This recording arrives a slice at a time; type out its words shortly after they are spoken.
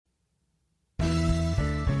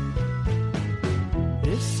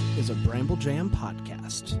a Bramble Jam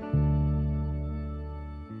podcast.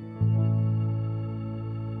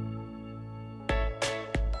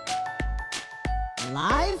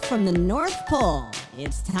 Live from the North Pole,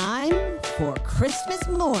 it's time for Christmas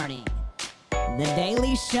Morning, the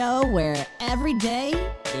daily show where every day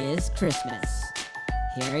is Christmas.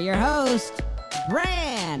 Here are your hosts,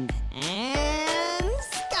 Brand and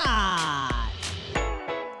Scott.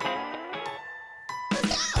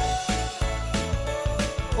 Let's go!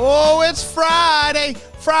 Oh, it's Friday,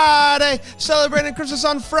 celebrating Christmas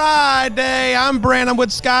on Friday. I'm Brand, I'm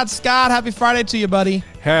with Scott. Scott, happy Friday to you, buddy.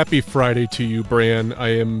 Happy Friday to you, Bran.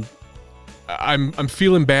 I'm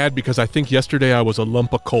feeling bad because I think yesterday I was a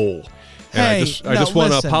lump of coal. And I just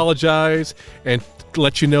want to apologize and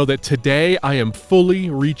let you know that today I am fully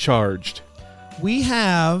recharged. We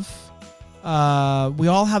all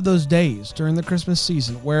have those days during the Christmas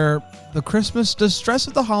season where the stress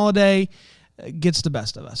of the holiday gets the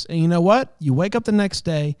best of us. And you know what? You wake up the next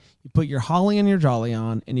day, you put your holly and your jolly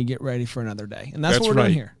on, and you get ready for another day. And that's what we're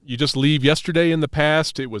doing here. You just leave yesterday in the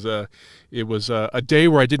past. It was a day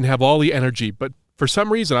where I didn't have all the energy, but for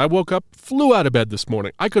some reason I woke up, flew out of bed this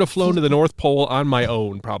morning. I could have flown to the North Pole on my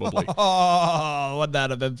own, probably. Oh, would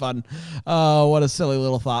that have been fun? Oh, what a silly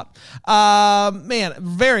little thought. Man,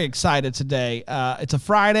 very excited today. It's a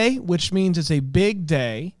Friday, which means it's a big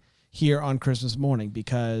day here on Christmas morning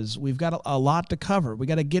because we've got a lot to cover. We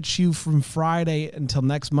got to get you from Friday until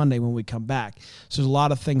next Monday when we come back. So there's a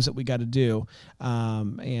lot of things that we got to do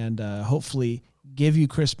and hopefully give you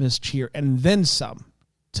Christmas cheer and then some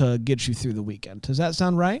to get you through the weekend. Does that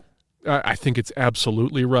sound right? I think it's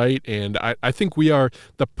absolutely right, and I think we are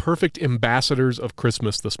the perfect ambassadors of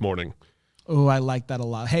Christmas this morning. Oh, I like that a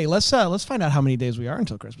lot. Hey, let's find out how many days we are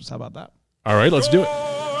until Christmas. How about that? All right, let's do it.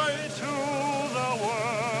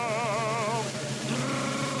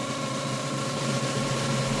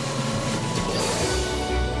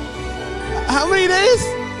 How many days?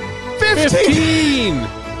 15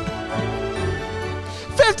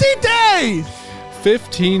 days!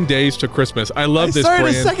 15 days to Christmas. I love this, Brand.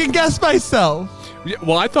 I started to second guess myself. Yeah,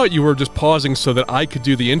 well, I thought you were just pausing so that I could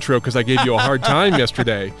do the intro because I gave you a hard time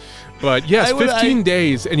yesterday. But yes, 15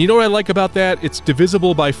 days. And you know what I like about that? It's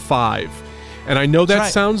divisible by 5. And I know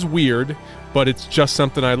that sounds weird, but it's just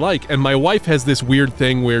something I like. And my wife has this weird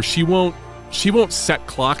thing where she won't set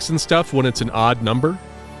clocks and stuff when it's an odd number.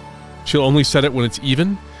 She'll only set it when it's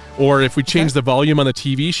even. Or if we change the volume on the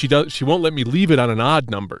TV, she won't let me leave it on an odd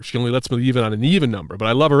number. She only lets me leave it on an even number. But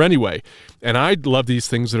I love her anyway. And I love these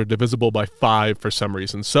things that are divisible by 5 for some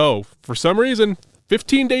reason. So, for some reason,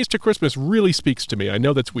 15 days to Christmas really speaks to me. I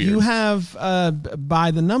know that's weird. You have,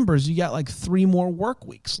 by the numbers, you got like 3 more work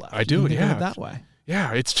weeks left. I do, yeah. That way.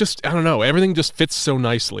 Yeah, it's just, I don't know. Everything just fits so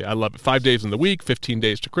nicely. I love it. 5 days in the week, 15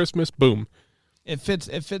 days to Christmas, boom. It fits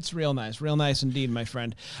real nice indeed, my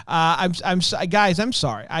friend. Guys, I'm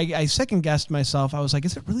sorry. I second guessed myself. I was like,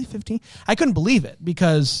 is it really 15? I couldn't believe it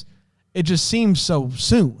because it just seems so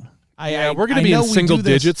soon. We're going to be in single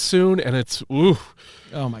digits soon, and it's ooh.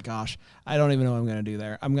 Oh my gosh, I don't even know what I'm going to do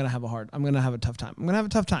there. I'm going to have a tough time. You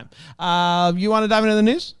want to dive into the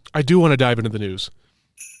news? I do want to dive into the news.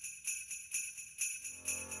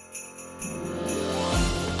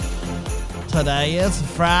 Today is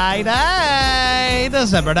Friday,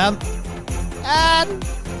 December 10th, and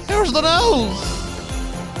here's the news.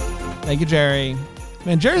 Thank you, Jerry.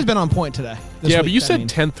 Man, Jerry's been on point today. Yeah, but you said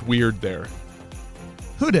 10th weird there.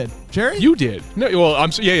 Who did? Jerry? You did. No,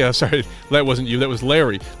 well, sorry. That wasn't you. That was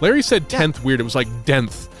Larry. Larry said 10th weird. It was like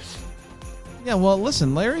 10th. Yeah, well,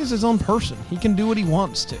 listen, Larry's his own person. He can do what he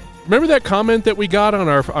wants to. Remember that comment that we got on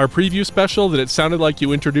our preview special that it sounded like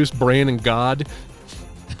you introduced Bran and God?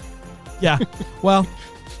 Yeah, well,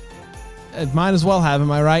 it might as well have,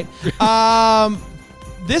 am I right?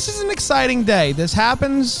 This is an exciting day. This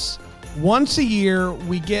happens once a year.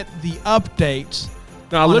 We get the update.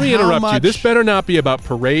 Now, let me interrupt you. This better not be about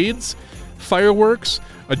parades, fireworks,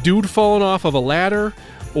 a dude falling off of a ladder,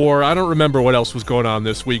 or I don't remember what else was going on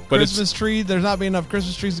this week. But Christmas tree. There's not being enough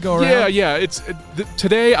Christmas trees to go around. Yeah.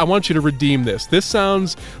 Today, I want you to redeem this. This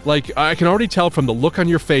sounds like I can already tell from the look on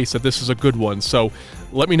your face that this is a good one. So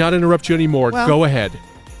let me not interrupt you anymore. Well, go ahead.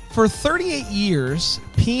 For 38 years,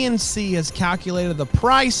 PNC has calculated the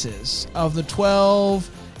prices of the 12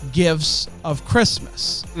 gifts of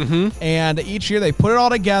Christmas. Mm-hmm. And each year they put it all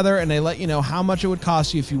together and they let you know how much it would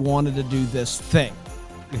cost you if you wanted to do this thing.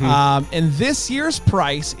 Mm-hmm. And this year's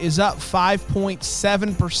price is up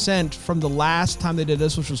 5.7% from the last time they did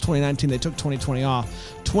this, which was 2019. They took 2020 off.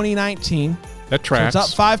 2019. That tracks. So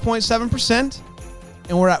it's up 5.7%.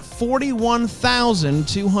 And we're at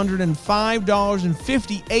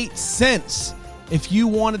 $41,205.58 if you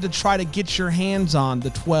wanted to try to get your hands on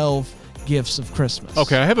the 12 gifts of Christmas.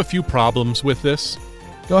 Okay, I have a few problems with this.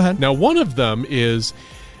 Go ahead. Now, one of them is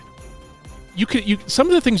some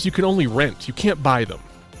of the things you can only rent. You can't buy them.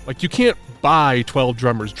 Like, you can't buy 12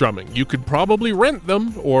 drummers drumming. You could probably rent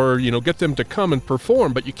them or, get them to come and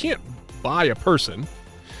perform, but you can't buy a person.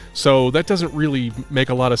 So that doesn't really make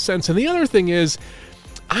a lot of sense. And the other thing is,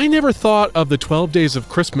 I never thought of the 12 days of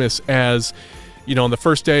Christmas as, on the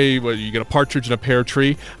first day, you get a partridge in a pear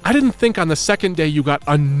tree. I didn't think on the second day you got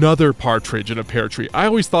another partridge in a pear tree. I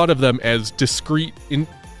always thought of them as discrete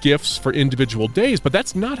gifts for individual days, but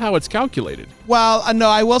that's not how it's calculated. Well, no,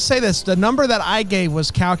 I will say this. The number that I gave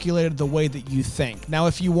was calculated the way that you think. Now,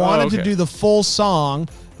 if you wanted to do the full song,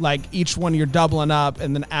 like each one you're doubling up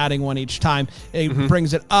and then adding one each time, it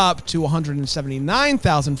brings it up to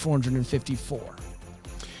 179,454.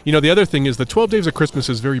 The other thing is the 12 Days of Christmas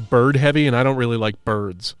is very bird heavy, and I don't really like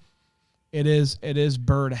birds. It is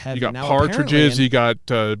bird heavy. You got partridges, you got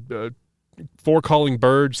 4 calling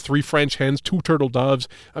birds, 3 French hens, 2 turtle doves.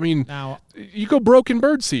 I mean, now, you go broke in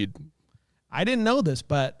bird seed. I didn't know this,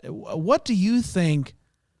 but what do you think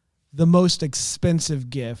the most expensive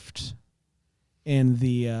gift in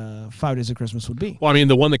the 5 Days of Christmas would be? Well, I mean,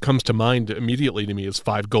 the one that comes to mind immediately to me is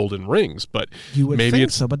 5 golden rings, but you would maybe think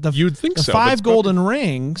so. But you'd think the so. 5 golden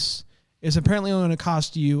rings is apparently only going to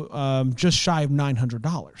cost you just shy of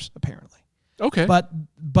 $900, apparently. Okay. But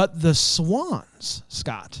the swans,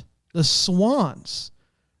 Scott, the swans,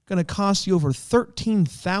 going to cost you over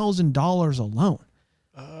 $13,000 alone.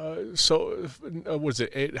 So was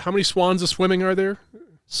it 8? How many swans of swimming are there?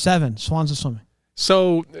 7 swans of swimming.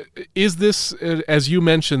 So is this, as you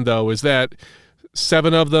mentioned, though, is that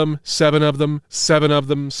 7 of them, 7 of them, 7 of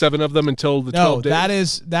them, 7 of them until the 12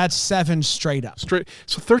 days? No, that's 7 straight up. So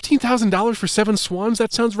 $13,000 for 7 swans?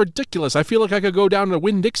 That sounds ridiculous. I feel like I could go down to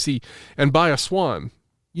Winn-Dixie and buy a swan.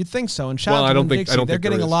 You'd think so. And shout out to Winn-Dixie. They're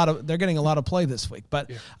getting a lot of play this week.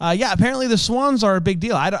 But apparently the swans are a big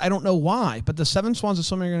deal. I don't know why, but the 7 swans of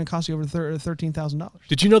swimming are going to cost you over $13,000.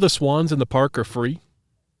 Did you know the swans in the park are free?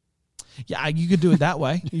 Yeah, you could do it that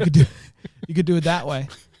way. You could do it that way.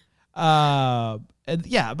 But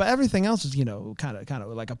everything else is kind of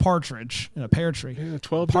like a partridge in a pear tree.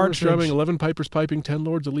 12 drummers drumming, 11 pipers piping, 10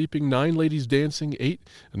 lords a leaping, 9 ladies dancing,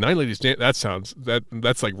 9 ladies that's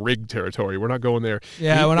like rigged territory. We're not going there.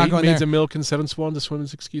 Yeah, we're not going there. 8 maids a milking, 7 swans a swimming,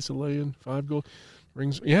 6 geese a laying, 5 gold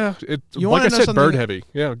rings. Yeah, like I said, bird heavy.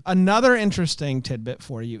 Yeah. Another interesting tidbit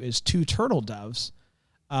for you is 2 turtle doves.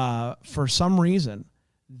 For some reason,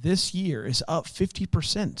 this year is up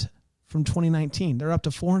 50% from 2019. They're up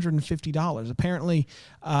to $450. Apparently,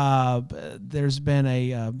 there's been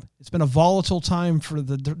it's been a volatile time for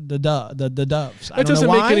the doves. That doesn't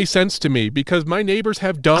make any sense to me because my neighbors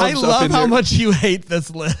have doves. I love how much you hate this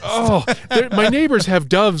list. Oh, my neighbors have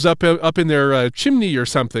doves up in their chimney or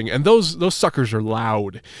something, and those suckers are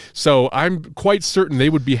loud. So I'm quite certain they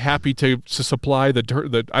would be happy to supply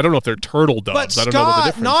the I don't know if they're turtle doves. But I don't know what the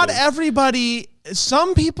difference not is. everybody.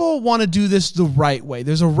 Some people want to do this the right way.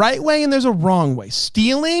 There's a right way and there's a wrong way.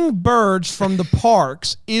 Stealing birds from the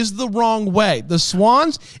parks is the wrong way. The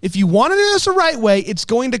swans, if you want to do this the right way, it's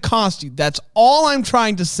going to cost you. That's all I'm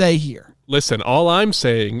trying to say here. Listen, all I'm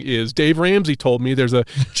saying is Dave Ramsey told me there's a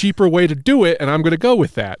cheaper way to do it, and I'm going to go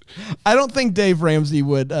with that. I don't think Dave Ramsey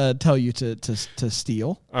would tell you to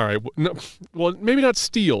steal. All right. No, well, maybe not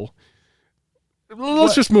steal.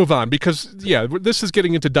 Let's just move on because, this is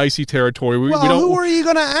getting into dicey territory. Who are you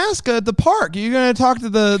going to ask at the park? Are you going to talk to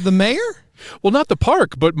the mayor? Well, not the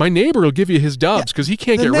park, but my neighbor will give you his doves because he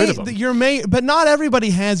can't get rid of them. But not everybody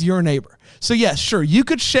has your neighbor. So, yes, sure, you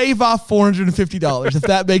could shave off $450 if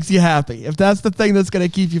that makes you happy, if that's the thing that's going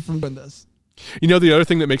to keep you from doing this. The other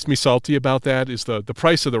thing that makes me salty about that is the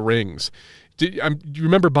price of the rings. Do you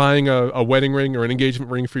remember buying a wedding ring or an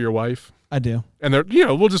engagement ring for your wife? I do. And they're,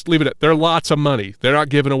 we'll just leave it at, they're lots of money. They're not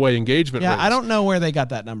giving away engagement rings. Yeah, I don't know where they got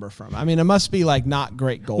that number from. I mean, it must be like not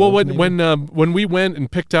great gold. Well, when we went and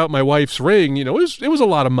picked out my wife's ring, it was a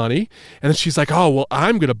lot of money. And then she's like, "Oh, well,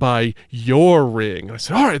 I'm going to buy your ring." And I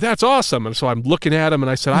said, "All right, that's awesome." And so I'm looking at him and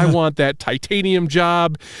I said, "I want that titanium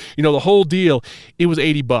job, the whole deal." It was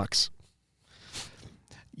 $80.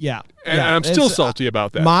 Yeah. And I'm still salty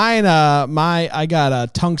about that. Mine, I got a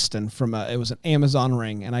tungsten from it was an Amazon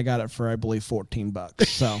ring, and I got it for, I believe, $14.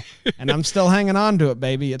 So, and I'm still hanging on to it,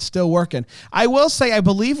 baby. It's still working. I will say, I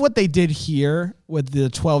believe what they did here with the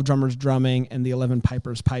 12 drummers drumming and the 11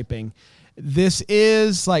 pipers piping, this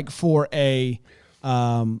is like for a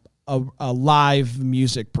live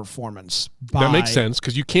music performance. That makes sense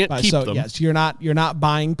because you can't keep them. Yes, you're not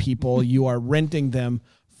buying people. You are renting them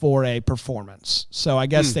for a performance. So I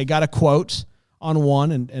guess they got a quote on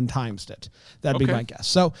one and times it. That'd be my guess.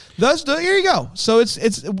 So here you go. So it's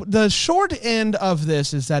the short end of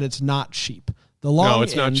this is that it's not cheap. The long no,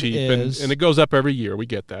 it's not cheap, and it goes up every year. We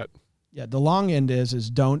get that. Yeah, the long end is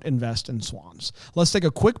don't invest in swans. Let's take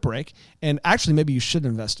a quick break, and actually maybe you should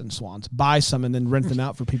invest in swans. Buy some and then rent them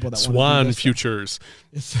out for people that want to Swan futures.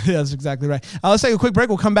 That's exactly right. Let's take a quick break.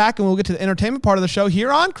 We'll come back and we'll get to the entertainment part of the show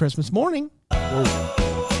here on Christmas morning.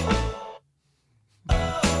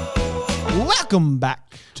 Welcome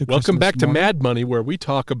back to Welcome back to morning. Mad Money, where we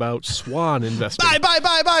talk about swan investing.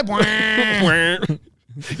 Bye.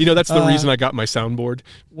 You know, that's the reason I got my soundboard.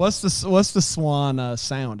 What's the swan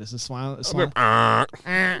sound? Is the swan? It's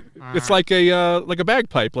like a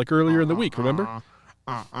bagpipe, like earlier in the week. Remember?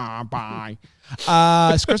 Bye.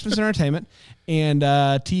 It's Christmas entertainment, and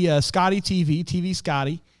Scotty TV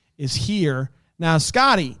Scotty is here now.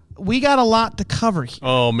 Scotty, we got a lot to cover here.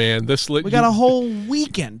 Oh man, we got a whole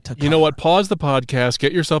weekend to cover. You know what? Pause the podcast,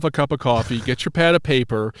 get yourself a cup of coffee, get your pad of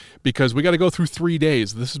paper, because we got to go through 3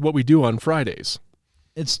 days. This is what we do on Fridays.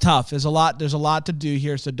 It's tough. There's a lot to do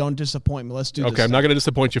here, so don't disappoint me. Let's do this. Okay, I'm not going to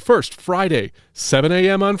disappoint you. First, Friday, 7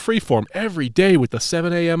 a.m. on Freeform. Every day with the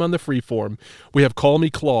 7 a.m. on the Freeform, we have Call Me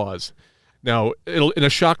Claus. Now, in a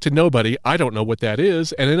shock to nobody, I don't know what that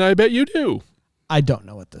is, and then I bet you do. I don't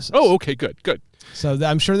know what this is. Oh, okay, good. So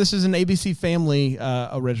I'm sure this is an ABC Family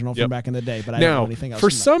original from back in the day, but I don't know anything else. For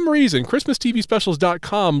some reason,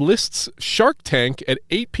 ChristmasTVSpecials.com lists Shark Tank at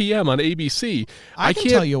 8 p.m. on ABC. I can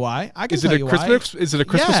tell you why. Is it a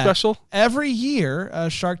Christmas special? Every year,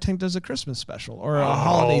 Shark Tank does a Christmas special or a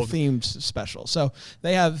holiday-themed special. So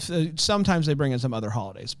they have sometimes they bring in some other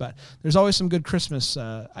holidays, but there's always some good Christmas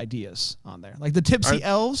ideas on there, like the Tipsy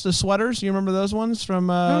Elves, the sweaters. You remember those ones from?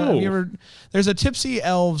 No. Have you ever? There's a Tipsy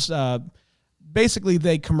Elves. Basically,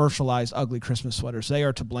 they commercialized ugly Christmas sweaters. They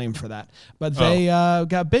are to blame for that. But they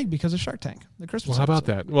got big because of Shark Tank, the Christmas Well, how about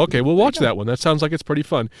episode. that? Well, okay, we'll watch that one. That sounds like it's pretty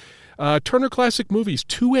fun. Turner Classic Movies,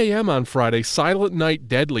 2 a.m. on Friday, Silent Night,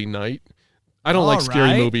 Deadly Night. I don't like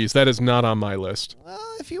scary movies. That is not on my list. Well,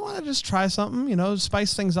 if you want to just try something,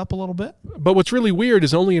 spice things up a little bit. But what's really weird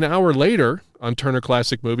is only an hour later on Turner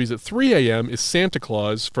Classic Movies at 3 a.m. is Santa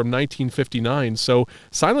Claus from 1959. So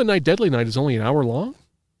Silent Night, Deadly Night is only an hour long?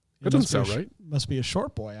 That doesn't sound right. Must be a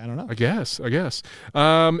short boy. I don't know. I guess.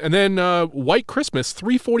 And then White Christmas,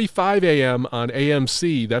 3:45 a.m. on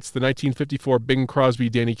AMC. That's the 1954 Bing Crosby,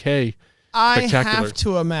 Danny Kaye spectacular. I have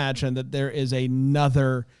to imagine that there is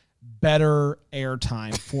another better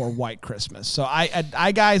airtime for White Christmas. So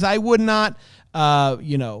I would not,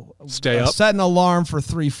 stay up, set an alarm for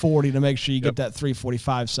 3:40 to make sure you get that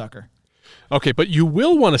 3:45 sucker. Okay, but you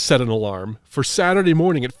will want to set an alarm for Saturday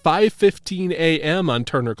morning at 5:15 a.m. on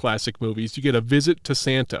Turner Classic Movies. You get a Visit to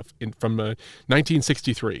Santa from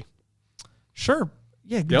 1963. Sure.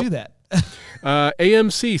 Yeah, do that.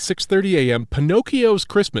 AMC, 6:30 a.m., Pinocchio's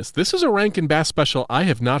Christmas. This is a Rankin Bass special I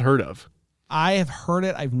have not heard of. I have heard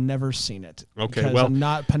it. I've never seen it. Okay,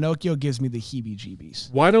 because Pinocchio gives me the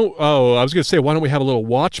heebie-jeebies. I was going to say, why don't we have a little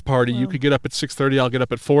watch party? You could get up at 6:30. I'll get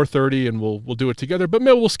up at 4:30, and we'll do it together. But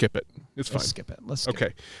we'll skip it. It's fine. Let's skip it. Let's skip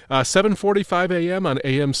it. 7:45 a.m. on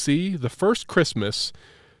AMC, The First Christmas.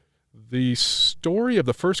 The Story of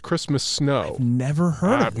the First Christmas Snow. I've never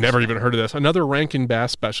heard of this. I've never even heard of this. Another Rankin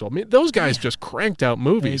Bass special. I mean, those guys just cranked out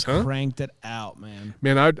movies, They cranked it out, man.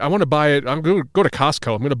 Man, I want to buy it. I'm going to go to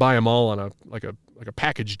Costco. I'm going to buy them all on a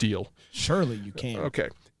package deal. Surely you can. Okay.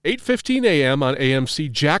 8:15 a.m. on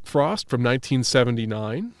AMC, Jack Frost from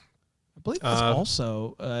 1979. I believe that's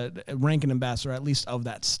also Rankin and Bass, or at least of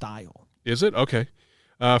that style. Is it? Okay.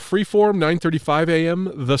 Freeform, 9:35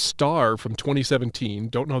 a.m., The Star from 2017.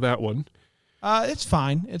 Don't know that one. It's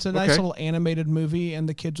fine. It's a nice little animated movie, and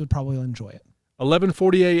the kids would probably enjoy it.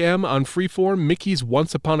 11:40 a.m. on Freeform, Mickey's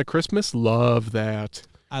Once Upon a Christmas. Love that.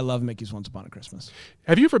 I love Mickey's Once Upon a Christmas.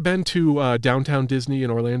 Have you ever been to Downtown Disney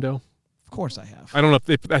in Orlando? Of course I have. I don't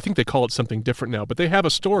know I think they call it something different now, but they have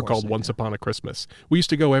a store called Once Upon a Christmas. We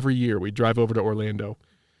used to go every year. We'd drive over to Orlando.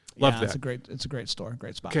 Love that. It's a great store,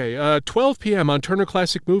 great spot. Okay, 12 p.m. on Turner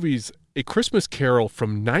Classic Movies, A Christmas Carol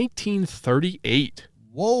from 1938.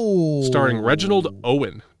 Whoa! Starring Reginald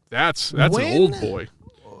Owen. That's an old boy.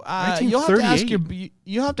 You'll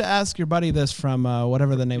have to ask your buddy this from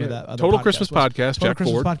whatever the name of that other Total podcast Christmas was. Podcast, Total Jack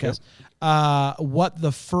Christmas Ford. Podcast. What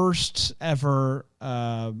the first ever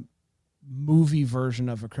movie version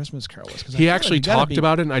of A Christmas Carol was? He actually talked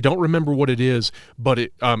about it, and I don't remember what it is, but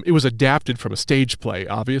it was adapted from a stage play,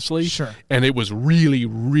 obviously. Sure. And it was really,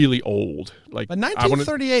 really old. But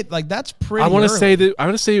 1938, that's pretty. I want to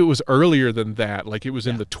early. say it was earlier than that. Like it was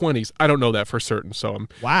in the 20s. I don't know that for certain. So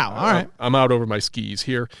Wow. All right. I'm out over my skis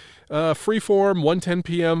here. Freeform, 1:10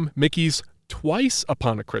 p.m. Mickey's Twice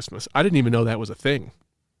Upon a Christmas. I didn't even know that was a thing.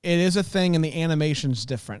 It is a thing, and the animation's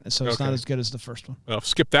different, so it's Okay. not as good as the first one. Well,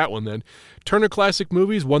 skip that one then. Turner Classic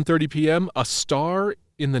Movies, 1:30 p.m., A Star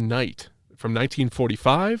in the Night from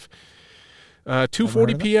 1945.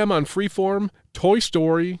 2:40 p.m. on Freeform, Toy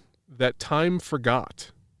Story, That Time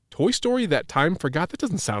Forgot. Toy Story, That Time Forgot? That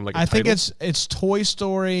doesn't sound like a I think title. it's Toy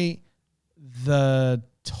Story, the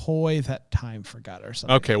toy that time forgot or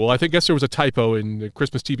something. Okay, well, I guess there was a typo in the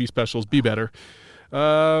Christmas TV specials. Be better.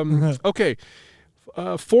 Okay.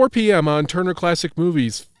 4 p.m. on Turner Classic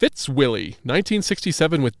Movies, Fitzwilly,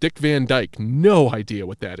 1967 with Dick Van Dyke. No idea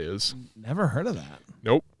what that is. Never heard of that.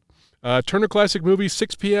 Nope. Turner Classic Movies,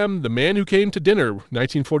 6 p.m., The Man Who Came to Dinner,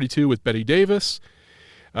 1942 with Betty Davis.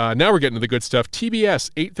 Now we're getting to the good stuff. TBS,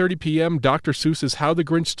 8:30 p.m., Dr. Seuss's How the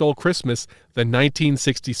Grinch Stole Christmas, the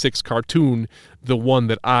 1966 cartoon, the one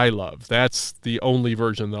that I love. That's the only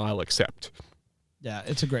version that I'll accept. Yeah,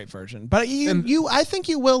 it's a great version. But I think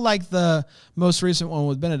you will like the most recent one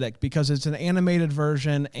with Benedict because it's an animated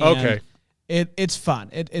version and Okay. it's fun.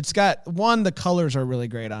 It's got the colors are really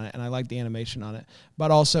great on it and I like the animation on it,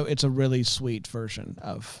 but also it's a really sweet version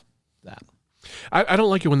of that. I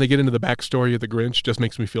don't like it when they get into the backstory of the Grinch. Just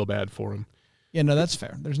makes me feel bad for him. Yeah, no, that's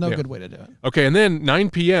fair. There's no good way to do it. Okay, and then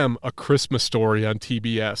 9 p.m., A Christmas Story on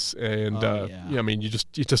TBS. And, I mean, it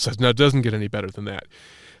just doesn't get any better than that.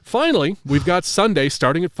 Finally, we've got Sunday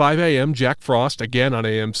starting at 5 a.m., Jack Frost, again on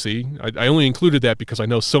AMC. I only included that because I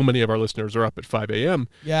know so many of our listeners are up at 5 a.m.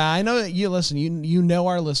 Yeah, I know that you listen. You know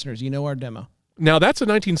our listeners. You know our demo. Now, that's a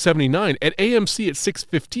 1979. At AMC at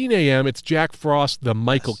 6:15 a.m., it's Jack Frost, the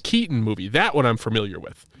Michael Keaton movie. That one I'm familiar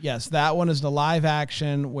with. Yes, that one is the live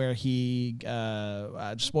action where he,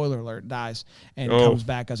 spoiler alert, dies and comes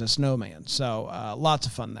back as a snowman. So lots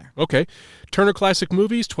of fun there. Okay. Turner Classic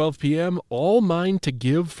Movies, 12 p.m., All Mine to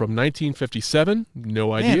Give from 1957.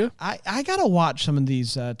 No idea. Man, I got to watch some of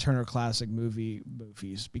these Turner Classic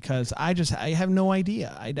movies because I have no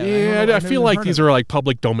idea. I feel like these are like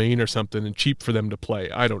public domain or something and cheap for them to play.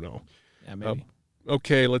 I don't know. Yeah, maybe.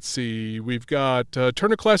 Okay, let's see. We've got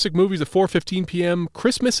Turner Classic Movies at 4:15 p.m.,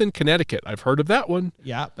 Christmas in Connecticut. I've heard of that one.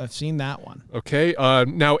 Yeah, I've seen that one. Okay,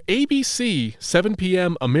 now ABC, 7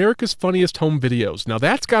 p.m., America's Funniest Home Videos. Now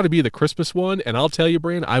that's got to be the Christmas one, and I'll tell you,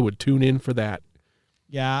 Brian, I would tune in for that.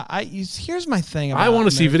 Yeah, here's my thing about I want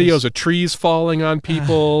to see videos of trees falling on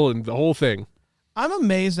people and the whole thing. I'm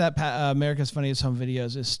amazed that America's Funniest Home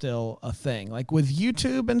Videos is still a thing. Like with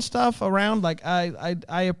YouTube and stuff around, like I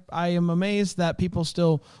am amazed that people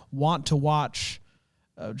still want to watch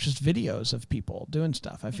just videos of people doing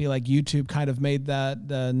stuff. I feel like YouTube kind of made that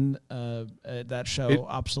show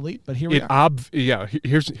obsolete, but here we are.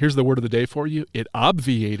 Here's the word of the day for you. It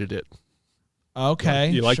obviated it.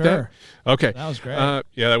 Okay. You like that? Okay. That was great.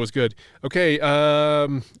 Yeah, that was good. Okay.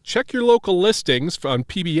 Check your local listings on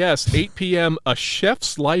PBS, 8 p.m., A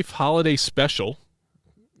Chef's Life Holiday Special.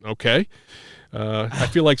 Okay. I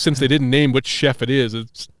feel like since they didn't name which chef it is,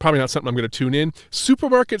 it's probably not something I'm going to tune in.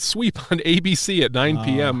 Supermarket Sweep on ABC at 9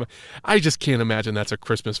 p.m. I just can't imagine that's a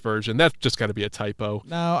Christmas version. That's just got to be a typo.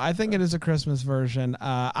 No, I think it is a Christmas version.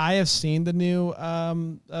 I have seen the new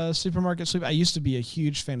Supermarket Sweep. I used to be a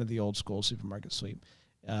huge fan of the old school Supermarket Sweep,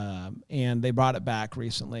 and they brought it back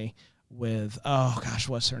recently with,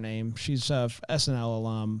 what's her name? She's a SNL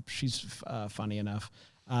alum. She's funny enough.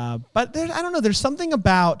 But I don't know. There's something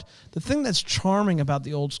about the thing that's charming about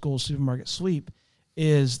the old school Supermarket Sweep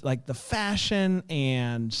is like the fashion,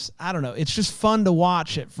 and I don't know. It's just fun to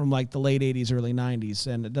watch it from like the late 80s, early 90s,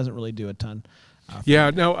 and it doesn't really do a ton.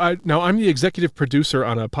 Now I'm the executive producer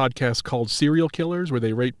on a podcast called Serial Killers, where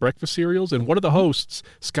they rate breakfast cereals, and one of the hosts,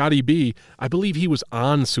 Scotty B, I believe he was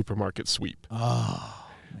on Supermarket Sweep. Oh.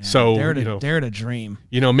 Man, so dare to dream.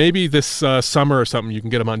 Maybe this summer or something you can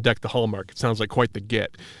get them on Deck the Hallmark. It sounds like quite the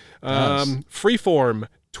get. Freeform,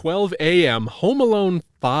 12 a.m. Home Alone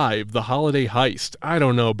 5, The Holiday Heist. I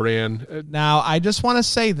don't know, Bran. Now I just want to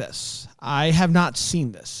say this: I have not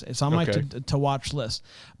seen this. It's on my to watch list,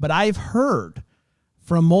 but I've heard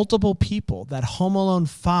from multiple people that Home Alone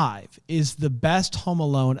 5 is the best Home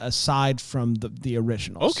Alone aside from the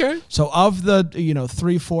originals. Okay. So of the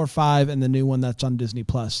 3, 4, 5, and the new one that's on Disney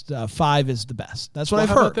Plus, 5 is the best. That's what I've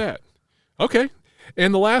heard. How about that? Okay.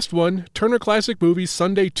 And the last one, Turner Classic Movies,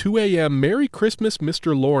 Sunday 2 a.m. Merry Christmas,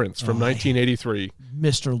 Mr. Lawrence from 1983.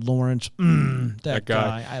 Mr. Lawrence, that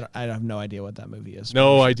guy. I have no idea what that movie is.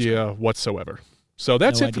 No idea whatsoever. So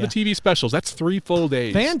that's it for the TV specials. That's 3 full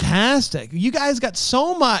days. Fantastic. You guys got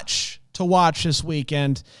so much to watch this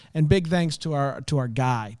weekend, and big thanks to our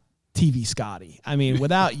guy, TV Scotty. I mean,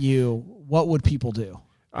 without you, what would people do?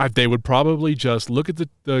 They would probably just look at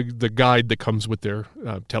the guide that comes with their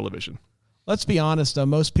television. let's be honest, though,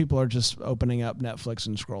 most people are just opening up Netflix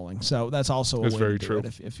and scrolling. So that's also a way very to do true.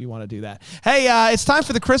 it if you want to do that. Hey, it's time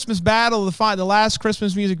for the Christmas battle, the last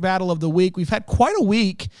Christmas music battle of the week. We've had quite a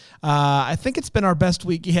week. I think it's been our best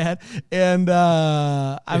week yet. And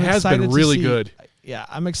I'm excited. It has been really good. Yeah,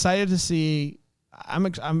 I'm excited to see. I'm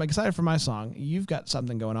excited for my song. You've got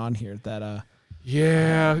something going on here that.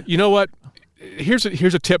 Yeah, you know what? Here's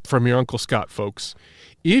a tip from your Uncle Scott, folks.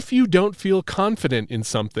 If you don't feel confident in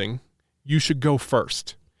something, you should go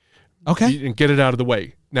first. Okay. And get it out of the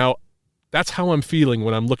way. Now, that's how I'm feeling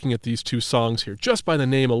when I'm looking at these two songs here, just by the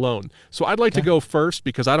name alone. So I'd like to go first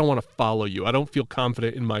because I don't want to follow you. I don't feel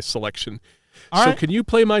confident in my selection. All right. Can you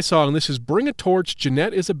play my song? This is Bring a Torch,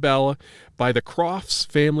 Jeanette Isabella by the Crofts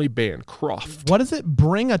Family Band. Croft. What is it?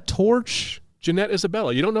 Bring a Torch? Jeanette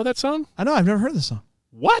Isabella. You don't know that song? I know. I've never heard this song.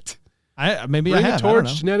 What? Maybe Bring I have. a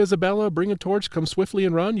torch, Jeanette Isabella. Bring a torch, come swiftly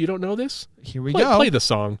and run. You don't know this? Here we go. Play the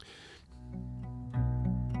song.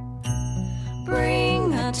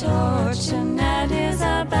 Bring a torch, Jeanette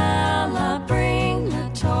Isabella. Bring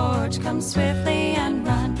a torch, come swiftly and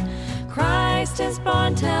run. Christ is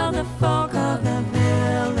born, tell the folk of the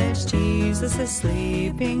village. Jesus is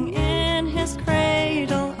sleeping in his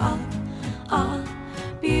cradle. Ah,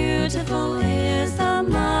 beautiful is the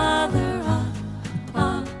mother.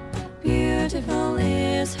 Ah, beautiful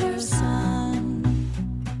is her son.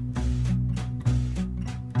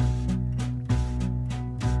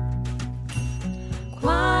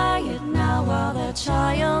 Quiet now while the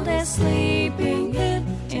child is sleeping. It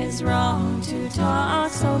is wrong to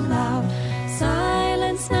talk so loud.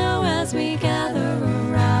 Silence now as we gather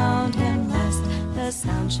around him, lest the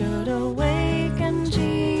sound should awaken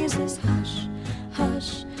Jesus. Hush,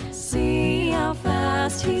 hush, see how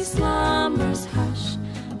fast he slumbers. Hush,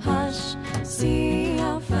 hush, see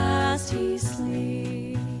how fast he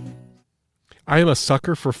sleeps. I am a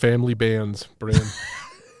sucker for family bands, Bran.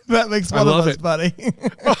 That makes one of us, buddy.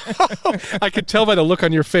 I could tell by the look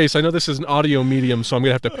on your face. I know this is an audio medium, so I'm going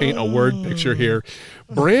to have to paint a word picture here.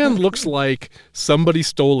 Bran looks like somebody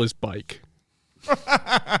stole his bike.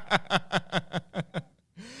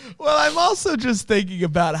 Well, I'm also just thinking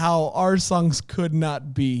about how our songs could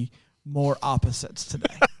not be more opposites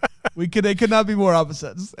today. They could not be more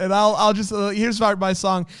opposites. And I'll just here's my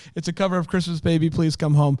song. It's a cover of Christmas Baby, Please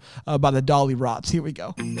Come Home by the Dolly Rots. Here we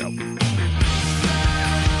go. Yep.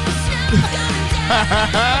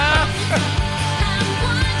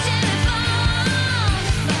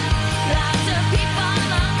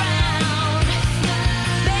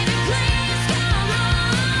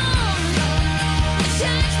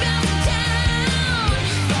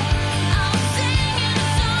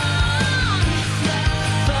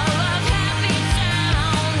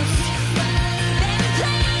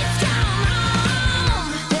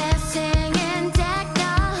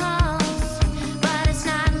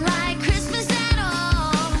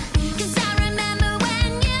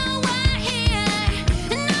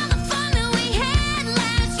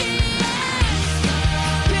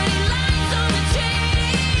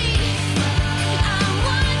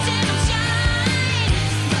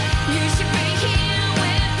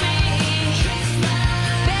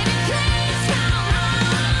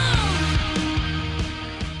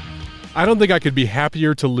 I don't think I could be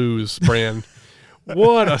happier to lose, Bran.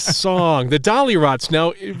 What a song. The Dolly Rots.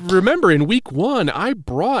 Now, remember, in week 1, I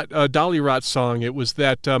brought a Dolly Rots song. It was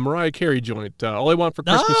that Mariah Carey joint, All I Want for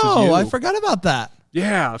Christmas Is You. Oh, I forgot about that.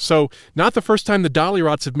 Yeah, so not the first time the Dolly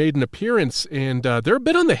Rots have made an appearance, and they're a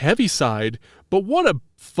bit on the heavy side, but what a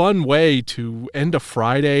fun way to end a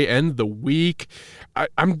Friday, end the week.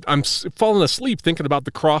 I'm falling asleep thinking about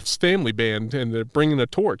the Crofts Family Band and bringing a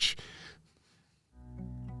torch.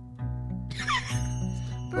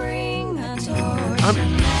 Bring a torch.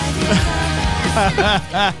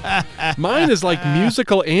 Mine is like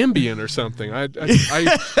musical ambient or something. I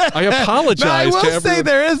apologize. Now, I will to everyone. say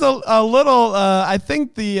there is a little. I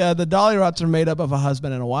think the Dolly Rots are made up of a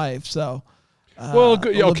husband and a wife. So,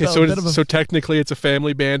 okay. So technically, it's a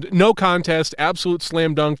family band. No contest. Absolute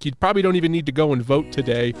slam dunk. You probably don't even need to go and vote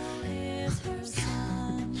today.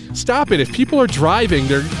 Stop it! If people are driving,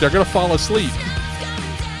 they're gonna fall asleep.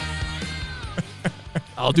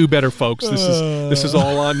 I'll do better, folks. This is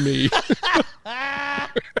all on me.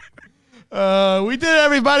 We did it,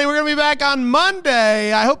 everybody. We're going to be back on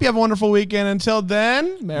Monday. I hope you have a wonderful weekend. Until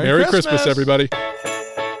then, Merry Christmas, everybody.